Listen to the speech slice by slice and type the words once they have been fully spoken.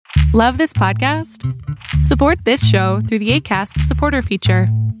Love this podcast? Support this show through the Acast supporter feature.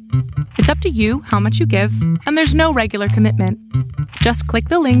 It's up to you how much you give, and there's no regular commitment. Just click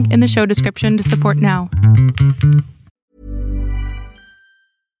the link in the show description to support now.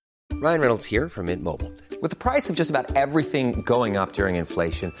 Ryan Reynolds here from Mint Mobile. With the price of just about everything going up during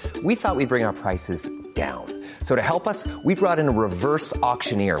inflation, we thought we'd bring our prices down. So to help us, we brought in a reverse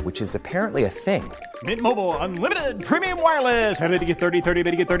auctioneer, which is apparently a thing. Mint Mobile Unlimited Premium Wireless. How to get 30, 30,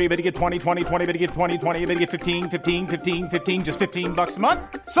 bit to get 30, bit to get 20, 20, 20, bit to get 20, 20, bit to get 15, 15, 15, 15, just $15 a month?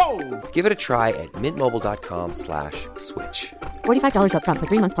 Sold! Give it a try at mintmobile.com/switch. $45 up front for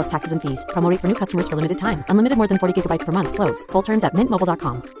 3 months plus taxes and fees. Promo rate for new customers for limited time. Unlimited more than 40 gigabytes per month. Slows full terms at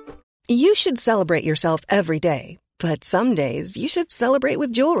mintmobile.com. You should celebrate yourself every day, but some days you should celebrate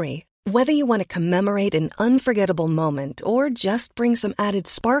with jewelry. Whether you want to commemorate an unforgettable moment or just bring some added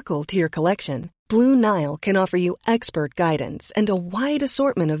sparkle to your collection, Blue Nile can offer you expert guidance and a wide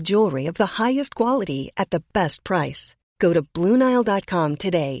assortment of jewelry of the highest quality at the best price. Go to BlueNile.com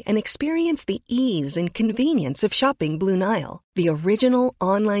today and experience the ease and convenience of shopping Blue Nile, the original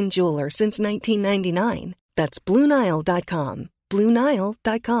online jeweler since 1999. That's BlueNile.com.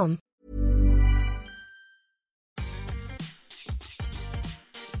 BlueNile.com.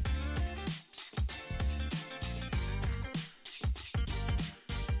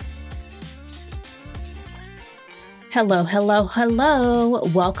 Hello, hello, hello.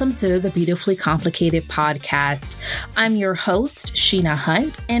 Welcome to the Beautifully Complicated podcast. I'm your host, Sheena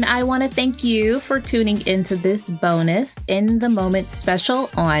Hunt, and I want to thank you for tuning into this bonus in the moment special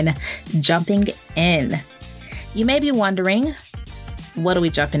on Jumping In. You may be wondering, what are we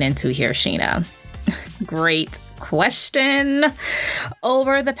jumping into here, Sheena? Great question.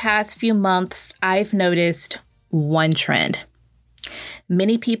 Over the past few months, I've noticed one trend.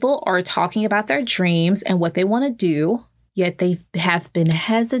 Many people are talking about their dreams and what they want to do, yet they have been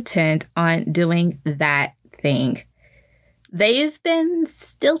hesitant on doing that thing. They've been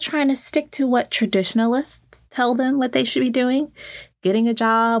still trying to stick to what traditionalists tell them what they should be doing, getting a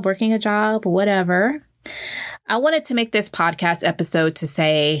job, working a job, whatever. I wanted to make this podcast episode to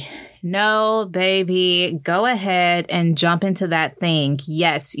say, no, baby, go ahead and jump into that thing.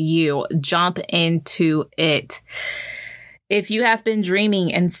 Yes, you jump into it. If you have been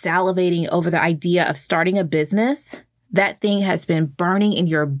dreaming and salivating over the idea of starting a business, that thing has been burning in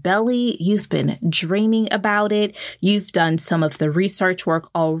your belly. You've been dreaming about it. You've done some of the research work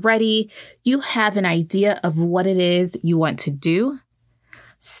already. You have an idea of what it is you want to do.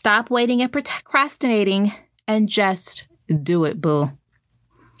 Stop waiting and procrastinating and just do it, boo.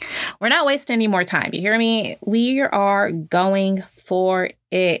 We're not wasting any more time. You hear me? We are going for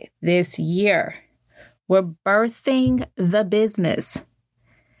it this year. We're birthing the business.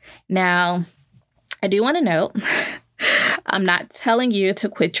 Now, I do want to note, I'm not telling you to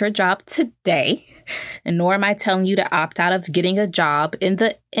quit your job today, and nor am I telling you to opt out of getting a job in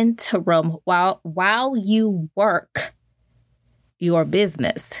the interim while you work your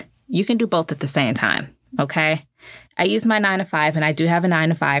business. You can do both at the same time, okay? I use my 9-to-5, and I do have a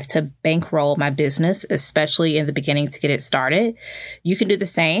 9-to-5 to bankroll my business, especially in the beginning to get it started. You can do the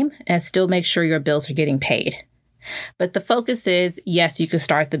same and still make sure your bills are getting paid. But the focus is, yes, you can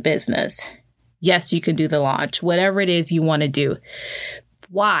start the business. Yes, you can do the launch, whatever it is you want to do.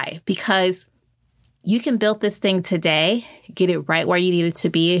 Why? Because you can build this thing today, get it right where you need it to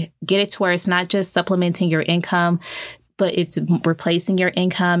be, get it to where it's not just supplementing your income, but it's replacing your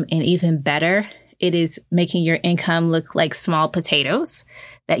income, and even better, it is making your income look like small potatoes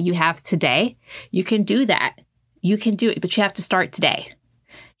that you have today. You can do that. You can do it, but you have to start today.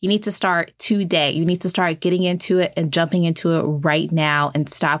 You need to start today. You need to start getting into it and jumping into it right now and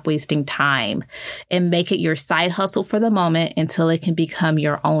stop wasting time and make it your side hustle for the moment until it can become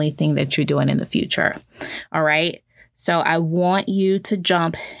your only thing that you're doing in the future. All right. So I want you to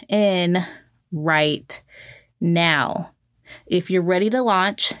jump in right now. If you're ready to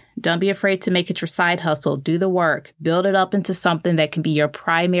launch, don't be afraid to make it your side hustle. Do the work. Build it up into something that can be your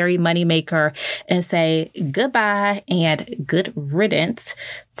primary moneymaker, and say goodbye and good riddance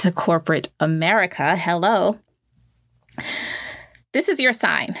to corporate America. Hello. This is your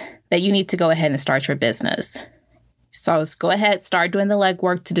sign that you need to go ahead and start your business. So go ahead, start doing the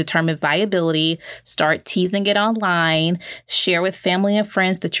legwork to determine viability, start teasing it online, share with family and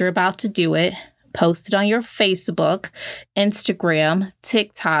friends that you're about to do it. Post it on your Facebook, Instagram,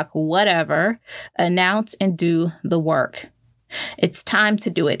 TikTok, whatever. Announce and do the work. It's time to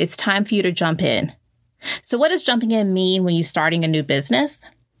do it. It's time for you to jump in. So what does jumping in mean when you're starting a new business?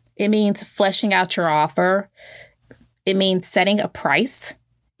 It means fleshing out your offer. It means setting a price.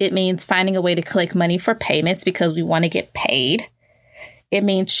 It means finding a way to collect money for payments because we want to get paid. It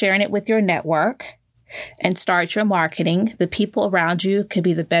means sharing it with your network and start your marketing. The people around you could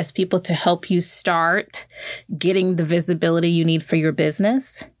be the best people to help you start getting the visibility you need for your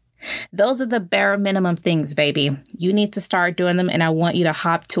business. Those are the bare minimum things, baby. You need to start doing them, and I want you to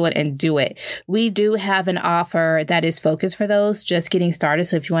hop to it and do it. We do have an offer that is focused for those just getting started.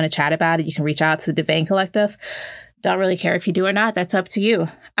 So if you want to chat about it, you can reach out to the Devane Collective. Don't really care if you do or not. That's up to you.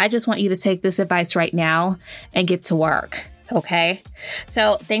 I just want you to take this advice right now and get to work. Okay.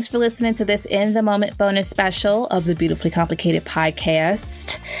 So thanks for listening to this In the Moment bonus special of the Beautifully Complicated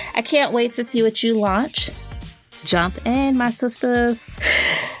podcast. I can't wait to see what you launch. Jump in, my sisters.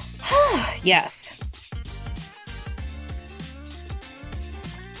 Yes.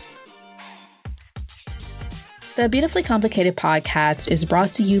 The Beautifully Complicated podcast is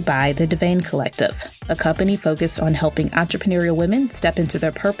brought to you by the Devane Collective, a company focused on helping entrepreneurial women step into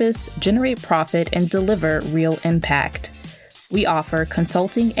their purpose, generate profit, and deliver real impact. We offer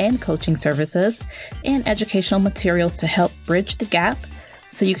consulting and coaching services and educational material to help bridge the gap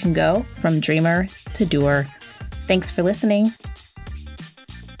so you can go from dreamer to doer. Thanks for listening.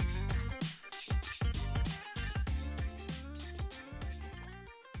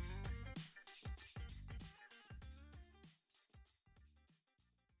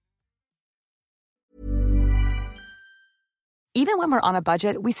 Even when we're on a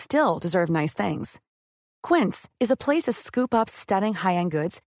budget, we still deserve nice things. Quince is a place to scoop up stunning high-end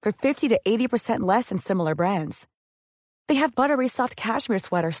goods for 50 to 80% less than similar brands. They have buttery soft cashmere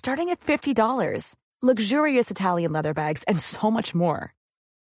sweaters starting at $50, luxurious Italian leather bags, and so much more.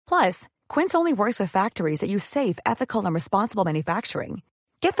 Plus, Quince only works with factories that use safe, ethical, and responsible manufacturing.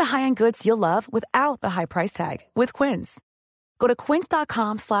 Get the high-end goods you'll love without the high price tag with Quince. Go to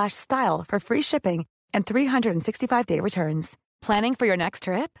quince.com/style for free shipping and 365-day returns. Planning for your next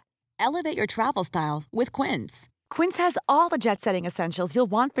trip? Elevate your travel style with Quince. Quince has all the jet-setting essentials you'll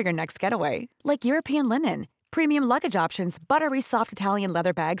want for your next getaway, like European linen, premium luggage options, buttery soft Italian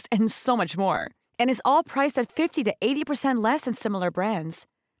leather bags, and so much more. And is all priced at 50 to 80% less than similar brands.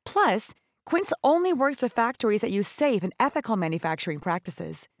 Plus, Quince only works with factories that use safe and ethical manufacturing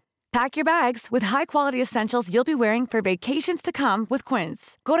practices. Pack your bags with high-quality essentials you'll be wearing for vacations to come with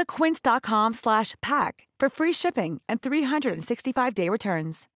Quince. Go to quince.com/pack for free shipping and 365-day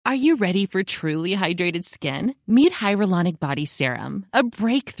returns. Are you ready for truly hydrated skin? Meet Hyaluronic Body Serum, a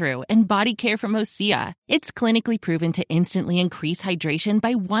breakthrough in body care from Osea. It's clinically proven to instantly increase hydration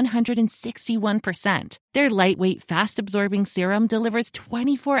by 161%. Their lightweight, fast-absorbing serum delivers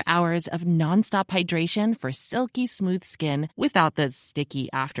 24 hours of nonstop hydration for silky smooth skin without the sticky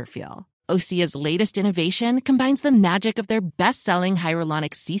afterfeel. Osea's latest innovation combines the magic of their best-selling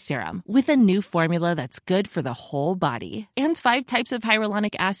Hyaluronic Sea Serum with a new formula that's good for the whole body and 5 types of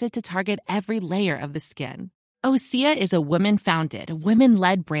hyaluronic acid to target every layer of the skin. Osea is a women-founded,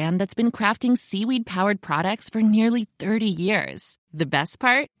 women-led brand that's been crafting seaweed-powered products for nearly 30 years. The best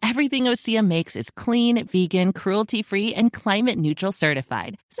part? Everything Osea makes is clean, vegan, cruelty-free, and climate-neutral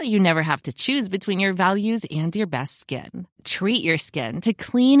certified, so you never have to choose between your values and your best skin. Treat your skin to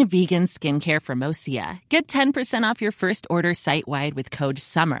clean, vegan skincare from Osea. Get 10% off your first order site-wide with code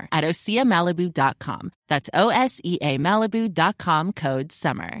SUMMER at OseaMalibu.com. That's OSEA Malibu.com, code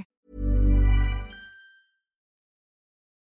SUMMER.